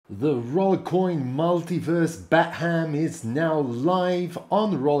The Rollercoin Multiverse Batham is now live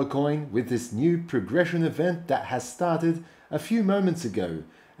on Rollercoin with this new progression event that has started a few moments ago.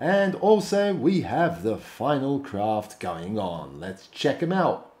 And also we have the final craft going on. Let's check him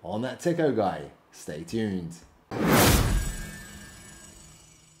out on That Techo Guy. Stay tuned.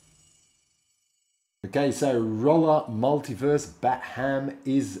 Okay, so Roller Multiverse Batham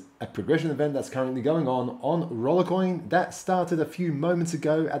is a progression event that's currently going on Rollercoin. That started a few moments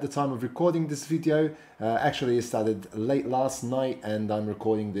ago at the time of recording this video. Actually, it started late last night and I'm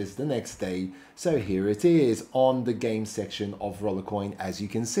recording this the next day. So here it is on the game section of Rollercoin, as you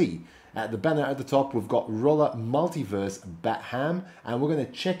can see. At the banner at the top, we've got Roller Multiverse Batham, and we're going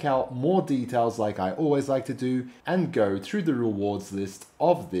to check out more details like I always like to do and go through the rewards list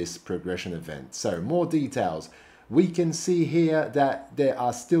of this progression event. So more details. We can see here that there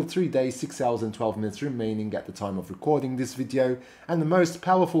are still 3 days, 6 hours and 12 minutes remaining at the time of recording this video, and the most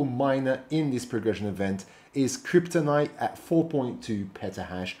powerful miner in this progression event is Kryptonite at 4.2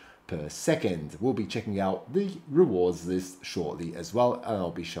 petahash per second. We'll be checking out the rewards list shortly as well, and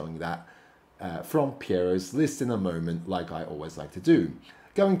I'll be showing that from Piero's list in a moment, like I always like to do.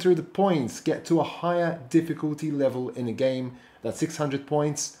 Going through the points, get to a higher difficulty level in a game, that's 600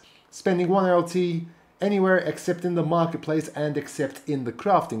 points, spending 1 RLT anywhere except in the marketplace and except in the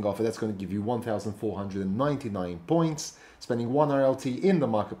crafting offer, that's going to give you 1,499 points. Spending 1 RLT in the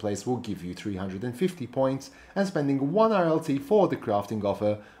marketplace will give you 350 points, and spending 1 RLT for the crafting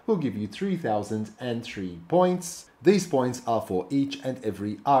offer will give you 3,003 points. These points are for each and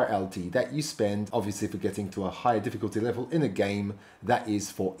every RLT that you spend. Obviously, if you're getting to a higher difficulty level in a game, that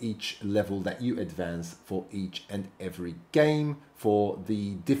is for each level that you advance for each and every game, for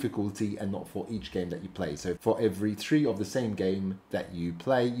the difficulty and not for each game that you play. So for every 3 of the same game that you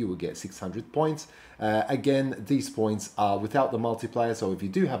play, you will get 600 points. Again, these points are without the multiplier, so if you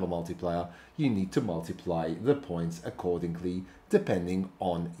do have a multiplier, you need to multiply the points accordingly depending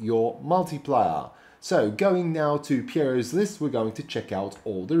on your multiplier. So going now to Piero's list, we're going to check out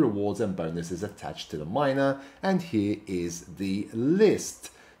all the rewards and bonuses attached to the miner, and here is the list.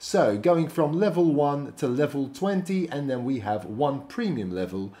 So going from level 1 to level 20, and then we have one premium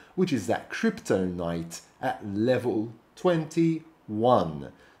level, which is that Kryptonite at level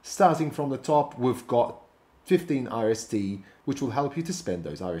 21. Starting from the top, we've got 15 RST, which will help you to spend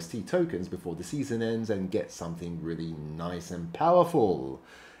those RST tokens before the season ends and get something really nice and powerful.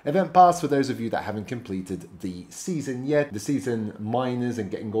 Event Pass, for those of you that haven't completed the season yet, the season miners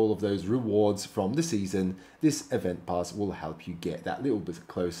and getting all of those rewards from the season, this Event Pass will help you get that little bit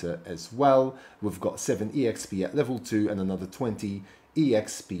closer as well. We've got 7 EXP at level 2 and another 20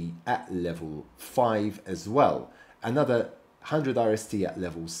 EXP at level 5 as well. Another 100 RST at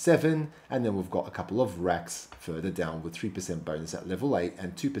level 7, and then we've got a couple of racks further down with 3% bonus at level 8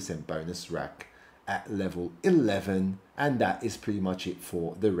 and 2% bonus rack at level 11, and that is pretty much it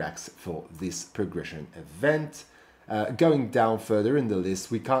for the racks for this progression event. Going down further in the list,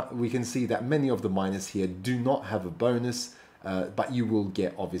 we can see that many of the miners here do not have a bonus, but you will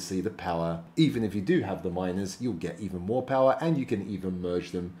get obviously the power. Even if you do have the miners, you'll get even more power, and you can even merge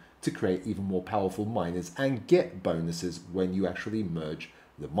them to create even more powerful miners and get bonuses when you actually merge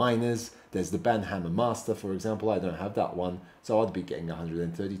the miners. There's the Banhammer Master, for example. I don't have that one, so I'd be getting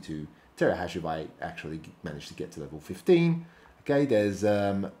 132 terahash if I actually manage to get to level 15. Okay, there's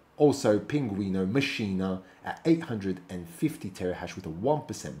also Pinguino Machina at 850 terahash with a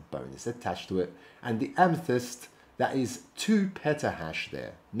 1% bonus attached to it, and the Amethyst, that is 2 petahash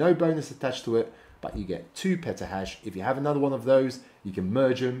there. No bonus attached to it, but you get 2 petahash. If you have another one of those, you can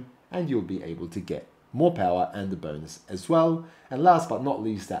merge them and you'll be able to get more power and the bonus as well. And last but not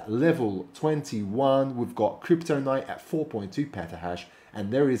least, at level 21, we've got Kryptonite at 4.2 petahash,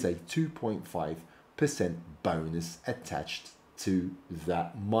 and there is a 2.5% bonus attached to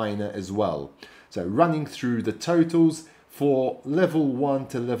that miner as well. So running through the totals, for level 1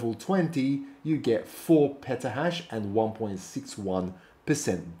 to level 20, you get 4 petahash and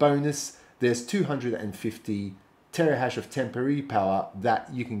 1.61% bonus. There's 250 terahash of temporary power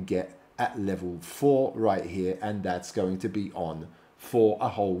that you can get at level 4 right here, and that's going to be on for a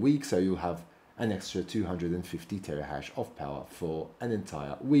whole week, so you'll have an extra 250 terahash of power for an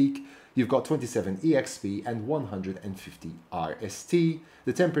entire week. You've got 27 EXP and 150 RST.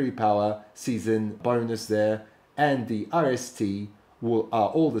 The temporary power season bonus there and the RST are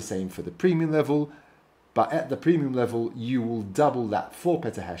all the same for the premium level, but at the premium level you will double that 4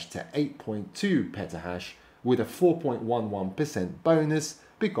 petahash to 8.2 petahash with a 4.11% bonus,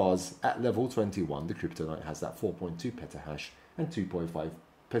 because at level 21 the Kryptonite has that 4.2 petahash and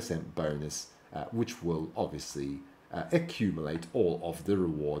 2.5% bonus, which will obviously accumulate all of the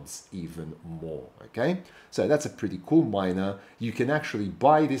rewards even more. Okay, so that's a pretty cool miner. You can actually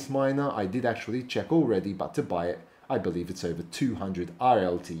buy this miner. I did actually check already, but to buy it, I believe it's over 200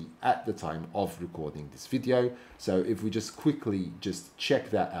 RLT at the time of recording this video. So if we just quickly just check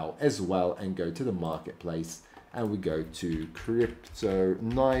that out as well and go to the marketplace and we go to Crypto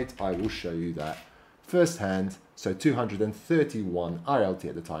Night, I will show you that firsthand. So 231 RLT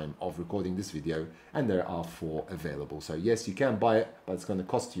at the time of recording this video, and there are 4 available. So yes, you can buy it, but it's going to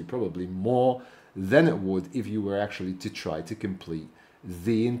cost you probably more than it would if you were actually to try to complete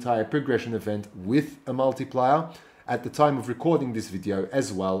the entire progression event with a multiplier. At the time of recording this video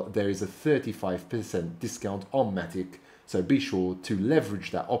as well, there is a 35% discount on Matic, so be sure to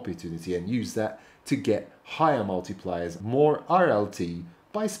leverage that opportunity and use that to get higher multipliers, more RLT,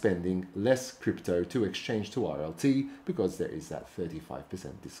 by spending less crypto to exchange to RLT, because there is that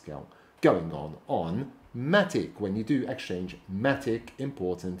 35% discount going on Matic. When you do exchange Matic,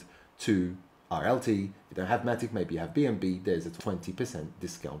 important, to RLT. If you don't have Matic, maybe you have BNB, there's a 20%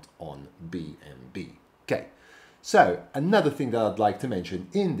 discount on BNB. Okay. So another thing that I'd like to mention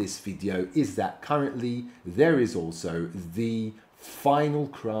in this video is that currently there is also the final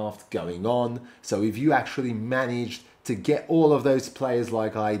craft going on. So if you actually managed to get all of those players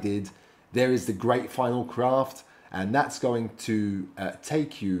like I did, there is the great final craft, and that's going to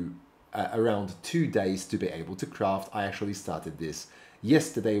take you around 2 days to be able to craft. I actually started this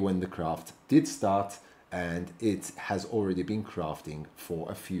yesterday when the craft did start, and it has already been crafting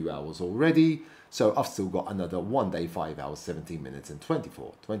for a few hours already. So I've still got another 1 day, 5 hours, 17 minutes and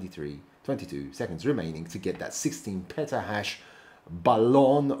 24, 23, 22 seconds remaining to get that 16 petahash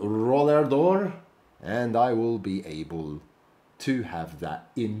Ballon Roller Door, and I will be able to have that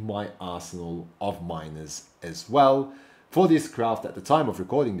in my arsenal of miners as well. For this craft, at the time of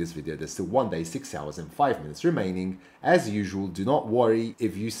recording this video, there's still 1 day, 6 hours and 5 minutes remaining. As usual, do not worry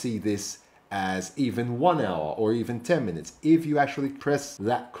if you see this as even 1 hour or even 10 minutes. If you actually press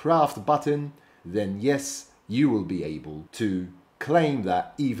that craft button, then yes, you will be able to claim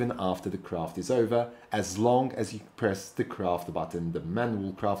that even after the craft is over, as long as you press the craft button, the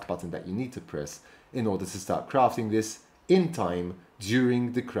manual craft button that you need to press in order to start crafting this in time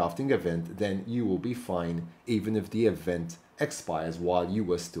during the crafting event. Then you will be fine even if the event expires while you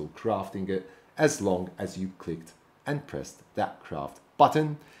were still crafting it, as long as you clicked and pressed that craft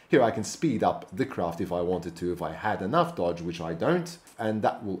button. Here I can speed up the craft if I wanted to, if I had enough dodge, which I don't, and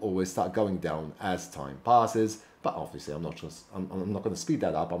that will always start going down as time passes. But obviously I'm not going to speed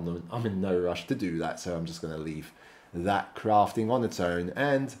that up. I'm in no rush to do that, so I'm just going to leave that crafting on its own,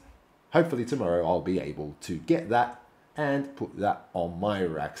 and hopefully tomorrow I'll be able to get that and put that on my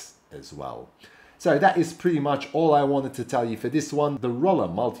racks as well. So that is pretty much all I wanted to tell you for this one, the Roller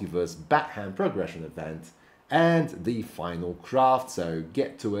Multiverse Batham Progression event and the final craft. So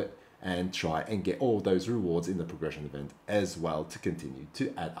get to it and try and get all those rewards in the progression event as well to continue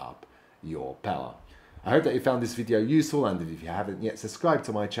to add up your power. I hope that you found this video useful, and if you haven't yet subscribed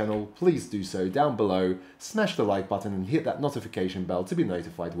to my channel, please do so down below. Smash the like button and hit that notification bell to be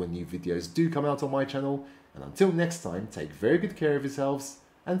notified when new videos do come out on my channel. And until next time, take very good care of yourselves,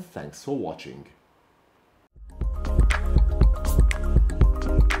 and thanks for watching.